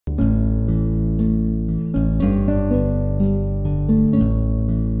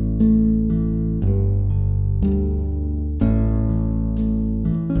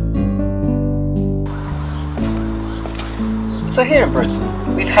So here in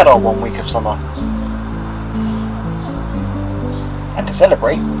Britain, we've had our 1 week of summer. And to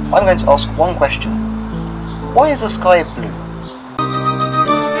celebrate, I'm going to ask one question. Why is the sky blue?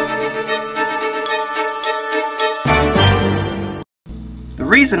 The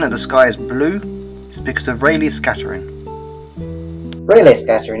reason that the sky is blue is because of Rayleigh scattering. Rayleigh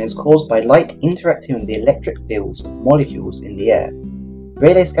scattering is caused by light interacting with the electric fields of molecules in the air.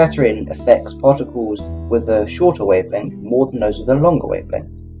 Rayleigh scattering affects particles with a shorter wavelength more than those with a longer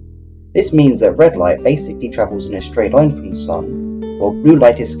wavelength. This means that red light basically travels in a straight line from the sun, while blue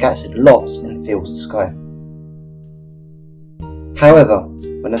light is scattered lots and fills the sky. However,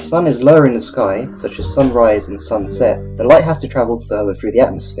 when the sun is lower in the sky, such as sunrise and sunset, the light has to travel further through the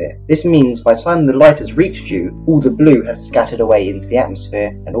atmosphere. This means by the time the light has reached you, all the blue has scattered away into the atmosphere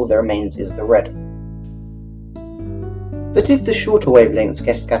and all that remains is the red. But if the shorter wavelengths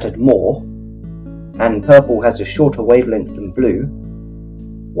get scattered more, and purple has a shorter wavelength than blue,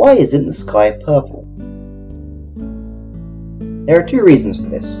 why isn't the sky purple? There are two reasons for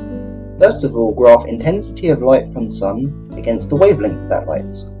this. First of all, graph intensity of light from the sun against the wavelength of that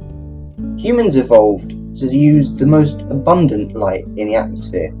light. Humans evolved to use the most abundant light in the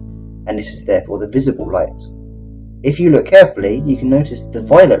atmosphere, and this is therefore the visible light. If you look carefully, you can notice the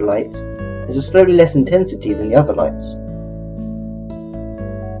violet light has a slightly less intensity than the other lights.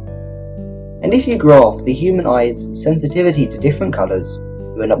 And if you graph the human eye's sensitivity to different colours,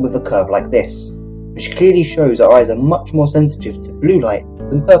 you end up with a curve like this, which clearly shows our eyes are much more sensitive to blue light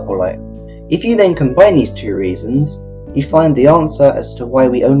than purple light. If you then combine these two reasons, you find the answer as to why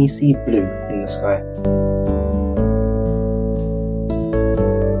we only see blue in the sky.